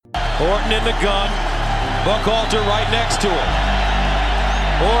Orton in the gun. Buchalter right next to him.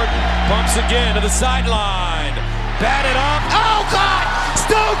 Orton pumps again to the sideline. Batted up. Oh, God!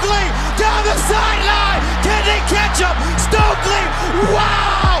 Stokely down the sideline. Can they catch him? Stokely!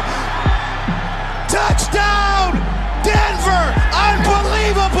 Wow! Touchdown! Denver!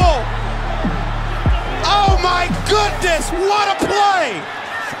 Unbelievable! Oh, my goodness! What a play!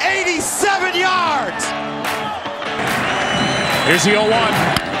 87 yards! Here's the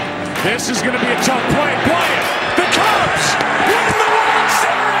 0-1. This is going to be a tough play. Bryant, the Cubs win the World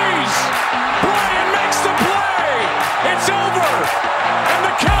Series! Bryant makes the play! It's over! And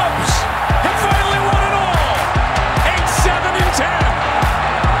the Cubs have finally won it all! 8-7-10!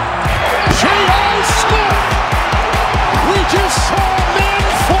 J.R. Smith! We just saw men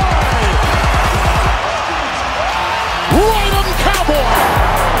fly! Right on Cowboy!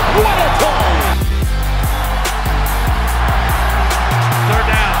 What a play! Third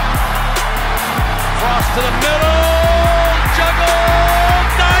down. Cross to the middle. Juggle.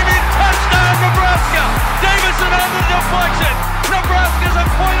 Diving touchdown, Nebraska. Davison on the deflection. Nebraska's a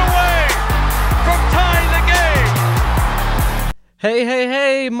point away from tying the game.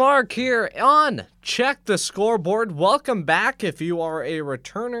 Hey, Mark here on Check the Scoreboard. Welcome back. If you are a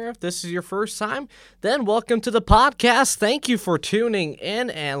returner, if this is your first time, then welcome to the podcast. Thank you for tuning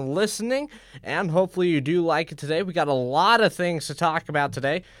in and listening, and hopefully you do like it today. We got a lot of things to talk about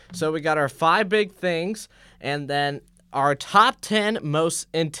today. So we got our 5 big things, and then our top 10 most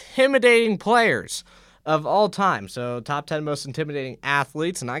intimidating players of all time. So top 10 most intimidating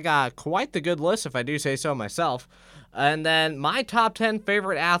athletes, and I got quite the good list if I do say so myself. And then my top 10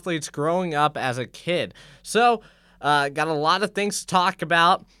 favorite athletes growing up as a kid. So, got a lot of things to talk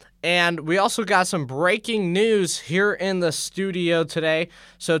about. And we also got some breaking news here in the studio today.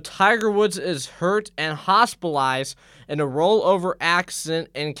 So, Tiger Woods is hurt and hospitalized in a rollover accident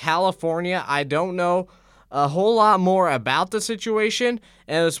in California. I don't know a whole lot more about the situation.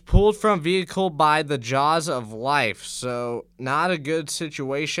 And it was pulled from vehicle by the jaws of life. So, not a good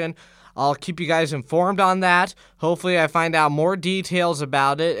situation. I'll keep you guys informed on that. Hopefully I find out more details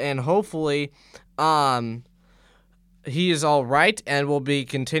about it, and hopefully he is all right and will be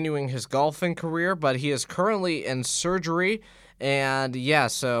continuing his golfing career, but he is currently in surgery, and yeah,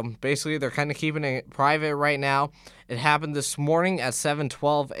 so basically they're kind of keeping it private right now. It happened this morning at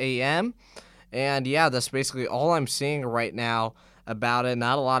 7:12 a.m., and yeah, that's basically all I'm seeing right now about it.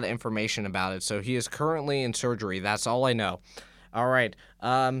 Not a lot of information about it, so he is currently in surgery. That's all I know. All right,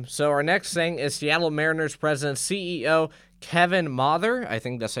 so our next thing is Seattle Mariners president, CEO Kevin Mather, I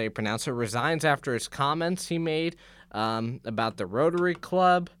think that's how you pronounce it, resigns after his comments he made about the Rotary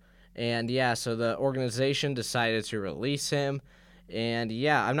Club. And yeah, so the organization decided to release him. And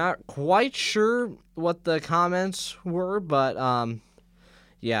yeah, I'm not quite sure what the comments were, but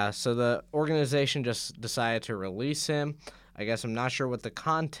yeah, so the organization just decided to release him. I guess I'm not sure what the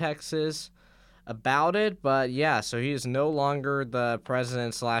context is about it, but yeah, so he is no longer the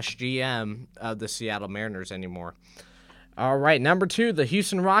president/GM of the Seattle Mariners anymore. All right, number 2, the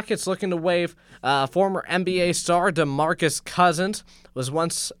Houston Rockets looking to waive former NBA star DeMarcus Cousins. Was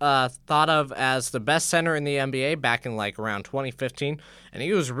once thought of as the best center in the NBA back in like around 2015, and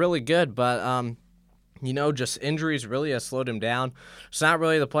he was really good, but just injuries really has slowed him down. It's not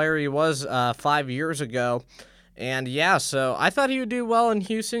really the player he was 5 years ago. And yeah, so I thought he would do well in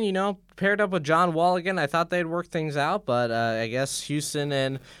Houston, paired up with John Wall again. I thought they'd work things out, but I guess Houston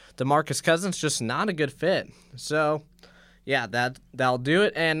and DeMarcus Cousins just not a good fit. So yeah, that'll do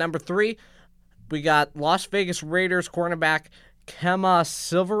it. And number 3, we got Las Vegas Raiders cornerback Kemah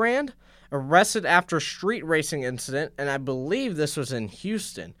Silverand arrested after street racing incident, and I believe this was in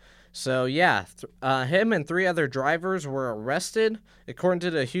Houston. So yeah, him and 3 other drivers were arrested. According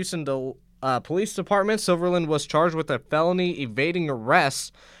to the Houston Police Department, Silverland was charged with a felony evading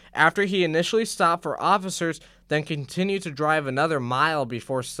arrest after he initially stopped for officers, then continued to drive another mile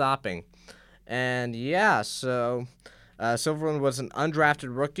before stopping. And yeah, so Silverland was an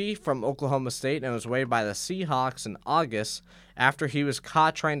undrafted rookie from Oklahoma State and was waived by the Seahawks in August after he was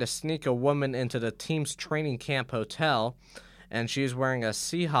caught trying to sneak a woman into the team's training camp hotel, and she was wearing a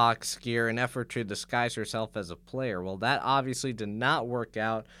Seahawks gear in an effort to disguise herself as a player. Well, that obviously did not work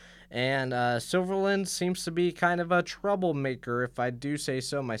out. And Silverland seems to be kind of a troublemaker, if I do say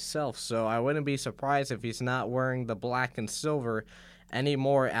so myself. So I wouldn't be surprised if he's not wearing the black and silver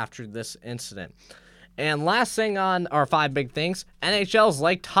anymore after this incident. And last thing on our 5 big things, NHL's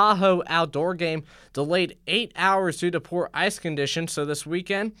Lake Tahoe outdoor game delayed 8 hours due to poor ice conditions. So this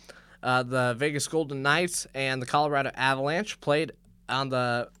weekend, the Vegas Golden Knights and the Colorado Avalanche played on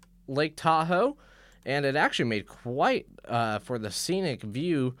the Lake Tahoe. and it actually made quite for the scenic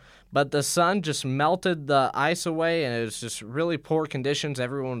view, but the sun just melted the ice away, and it was just really poor conditions.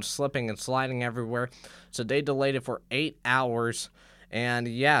 Everyone was slipping and sliding everywhere, so they delayed it for 8 hours. And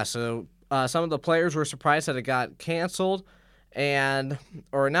yeah, so some of the players were surprised that it got canceled,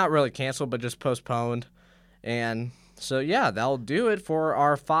 or not really canceled, but just postponed. And so yeah, that'll do it for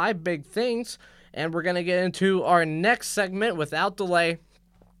our 5 big things, and we're gonna get into our next segment without delay.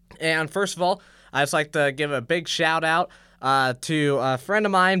 And first of all, I'd just like to give a big shout out to a friend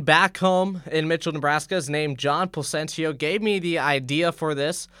of mine back home in Mitchell, Nebraska. His name John Placentio gave me the idea for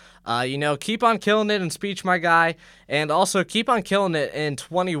this. Keep on killing it in speech, my guy, and also keep on killing it in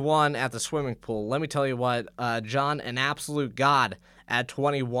 21 at the swimming pool. Let me tell you what, John, an absolute god at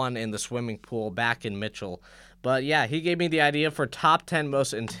 21 in the swimming pool back in Mitchell. But yeah, he gave me the idea for top 10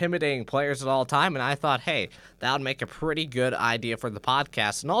 most intimidating players of all time, and I thought, hey, that would make a pretty good idea for the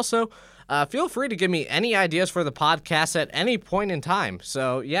podcast. And also, feel free to give me any ideas for the podcast at any point in time.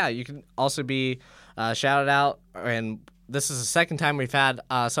 So yeah, you can also be shouted out, and this is the second time we've had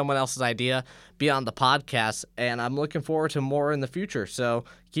someone else's idea be on the podcast, and I'm looking forward to more in the future. So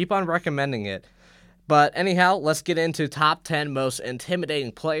keep on recommending it. But anyhow, let's get into top 10 most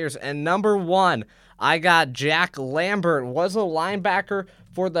intimidating players. And number 1, I got Jack Lambert, was a linebacker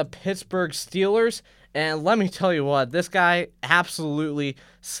for the Pittsburgh Steelers. And let me tell you what, this guy, absolutely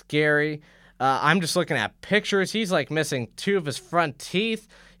scary. I'm just looking at pictures. He's like missing 2 of his front teeth.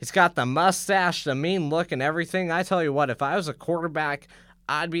 He's got the mustache, the mean look, and everything. I tell you what, if I was a quarterback,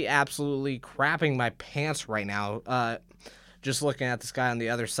 I'd be absolutely crapping my pants right now. Just looking at this guy on the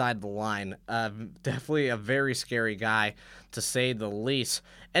other side of the line. Definitely a very scary guy, to say the least.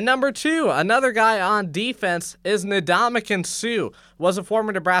 And number 2, another guy on defense is Ndamukong Suh. Was a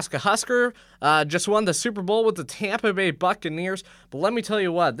former Nebraska Husker. Just won the Super Bowl with the Tampa Bay Buccaneers. But let me tell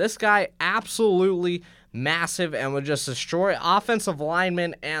you what, this guy absolutely massive and would just destroy offensive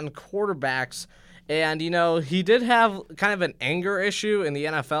linemen and quarterbacks. And, he did have kind of an anger issue in the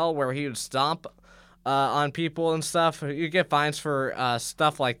NFL where he would stomp on people and stuff. You get fines for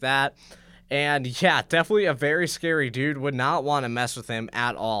stuff like that. And yeah, definitely a very scary dude. Would not want to mess with him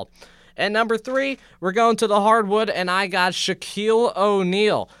at all. And number 3, we're going to the hardwood, and I got Shaquille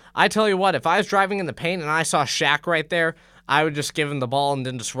O'Neal. I tell you what, if I was driving in the paint and I saw Shaq right there, I would just give him the ball and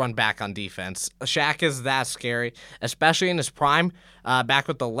then just run back on defense. Shaq is that scary, especially in his prime, back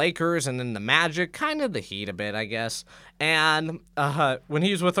with the Lakers and then the Magic, kind of the Heat a bit, I guess. And when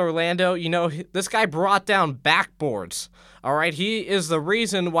he was with Orlando, this guy brought down backboards. All right, he is the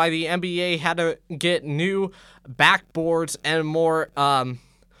reason why the NBA had to get new backboards and more,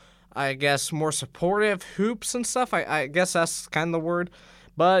 more supportive hoops and stuff. I guess that's kind of the word.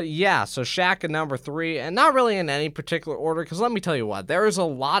 But yeah, so Shaq at number 3, and not really in any particular order, because let me tell you what, there is a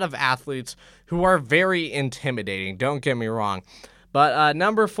lot of athletes who are very intimidating, don't get me wrong. But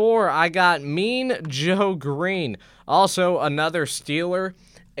number 4, I got Mean Joe Green, also another Steeler.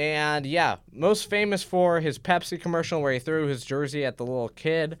 And yeah, most famous for his Pepsi commercial where he threw his jersey at the little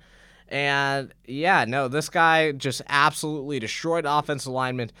kid. And yeah, no, this guy just absolutely destroyed offensive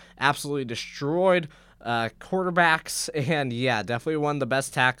linemen, absolutely destroyed quarterbacks, and yeah, definitely one of the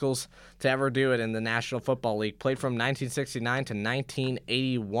best tackles to ever do it in the National Football League. Played from 1969 to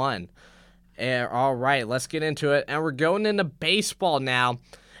 1981. All right, let's get into it. And we're going into baseball now.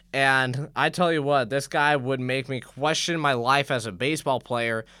 And I tell you what, this guy would make me question my life as a baseball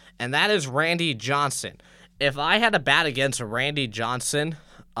player, and that is Randy Johnson. If I had a bat against Randy Johnson,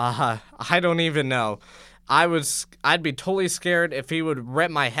 I don't even know. I'd be totally scared if he would rip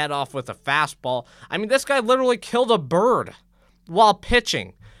my head off with a fastball. I mean, this guy literally killed a bird while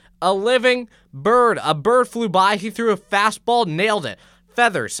pitching. A living bird. A bird flew by, he threw a fastball, nailed it.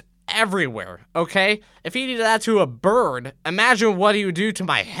 Feathers everywhere, okay? If he did that to a bird, imagine what he would do to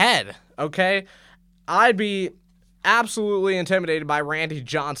my head, okay? I'd be absolutely intimidated by Randy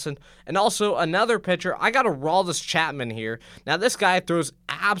Johnson. And also another pitcher, I got Aroldis Chapman here. Now this guy throws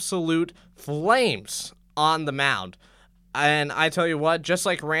absolute flames on the mound. And I tell you what, just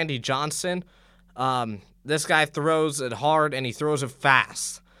like Randy Johnson, this guy throws it hard and he throws it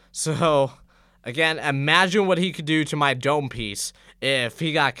fast. So again, imagine what he could do to my dome piece if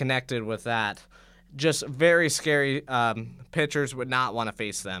he got connected with that. Just very scary. Pitchers would not want to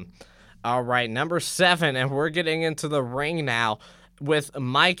face them. All right, number 7, and we're getting into the ring now with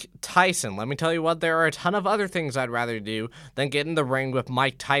Mike Tyson. Let me tell you what, there are a ton of other things I'd rather do than get in the ring with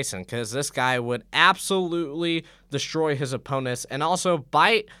Mike Tyson, because this guy would absolutely destroy his opponents and also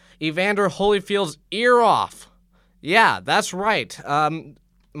bite Evander Holyfield's ear off. Yeah, that's right.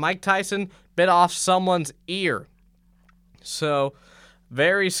 Mike Tyson bit off someone's ear. So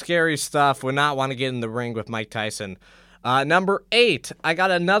Very scary stuff. Would not want to get in the ring with Mike Tyson. Number 8, I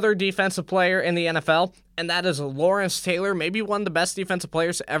got another defensive player in the NFL, and that is Lawrence Taylor, maybe one of the best defensive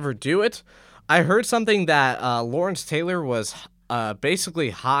players to ever do it. I heard something that Lawrence Taylor was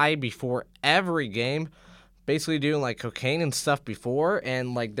basically high before every game, basically doing like cocaine and stuff before,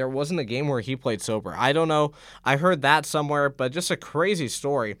 and like there wasn't a game where he played sober. I don't know. I heard that somewhere, but just a crazy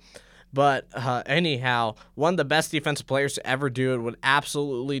story. But anyhow, one of the best defensive players to ever do it, would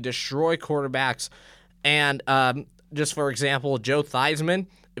absolutely destroy quarterbacks. And just for example, Joe Theismann,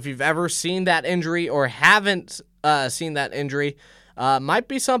 if you've ever seen that injury or haven't seen that injury, might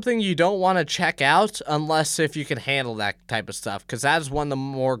be something you don't want to check out unless if you can handle that type of stuff, because that is one of the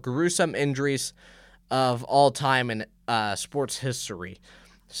more gruesome injuries of all time in sports history.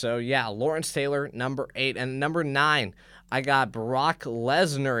 So yeah, Lawrence Taylor, number 8. And number 9, I got Brock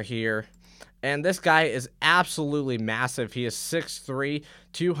Lesnar here. And this guy is absolutely massive. He is 6'3",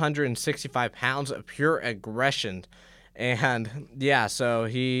 265 pounds of pure aggression. And yeah, so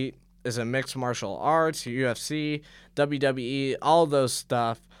he is a mixed martial arts, UFC, WWE, all those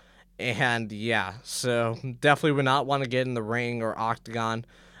stuff. And yeah, so definitely would not want to get in the ring or octagon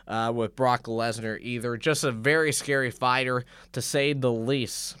with Brock Lesnar either. Just a very scary fighter, to say the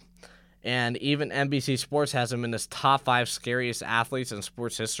least. And even NBC Sports has him in his top 5 scariest athletes in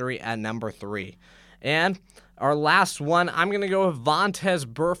sports history at number 3. And our last one, I'm going to go with Vontaze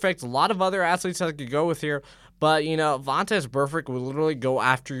Burfict. A lot of other athletes I could go with here, but, you know, Vontaze Burfict will literally go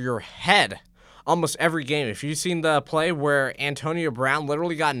after your head almost every game. If you've seen the play where Antonio Brown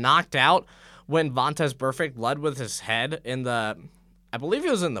literally got knocked out when Vontaze Burfict led with his head in the, I believe it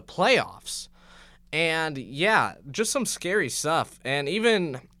was in the playoffs. And, yeah, just some scary stuff. And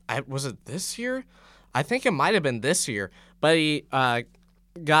even, was it this year? I think it might have been this year. But he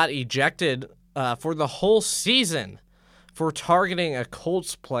got ejected for the whole season for targeting a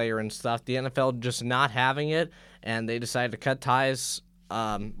Colts player and stuff. The NFL just not having it, and they decided to cut ties.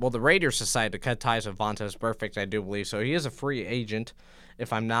 The Raiders decided to cut ties with Vontaze Burfict, I do believe. So he is a free agent,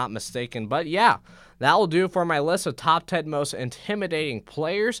 if I'm not mistaken. But yeah, that will do for my list of top 10 most intimidating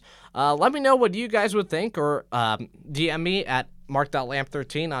players. Let me know what you guys would think, or DM me at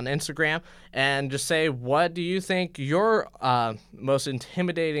mark.lamp13 on Instagram, and just say, what do you think your most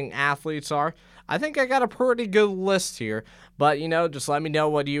intimidating athletes are? I think I got a pretty good list here, but, you know, just let me know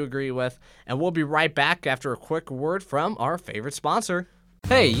what you agree with, and we'll be right back after a quick word from our favorite sponsor.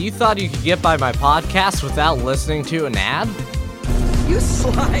 Hey, you thought you could get by my podcast without listening to an ad? You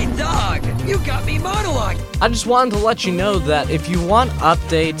sly dog! You got me monologued! I just wanted to let you know that if you want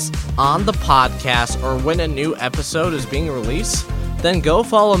updates on the podcast or when a new episode is being released, then go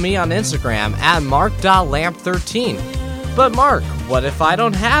follow me on Instagram at mark.lamp13. But Mark, what if I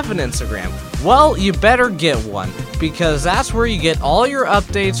don't have an Instagram? Well, you better get one, because that's where you get all your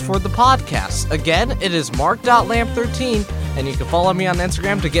updates for the podcast. Again, it is mark.lamp13, and you can follow me on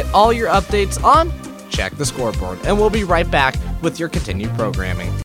Instagram to get all your updates on Check the Scoreboard. And we'll be right back with your continued programming.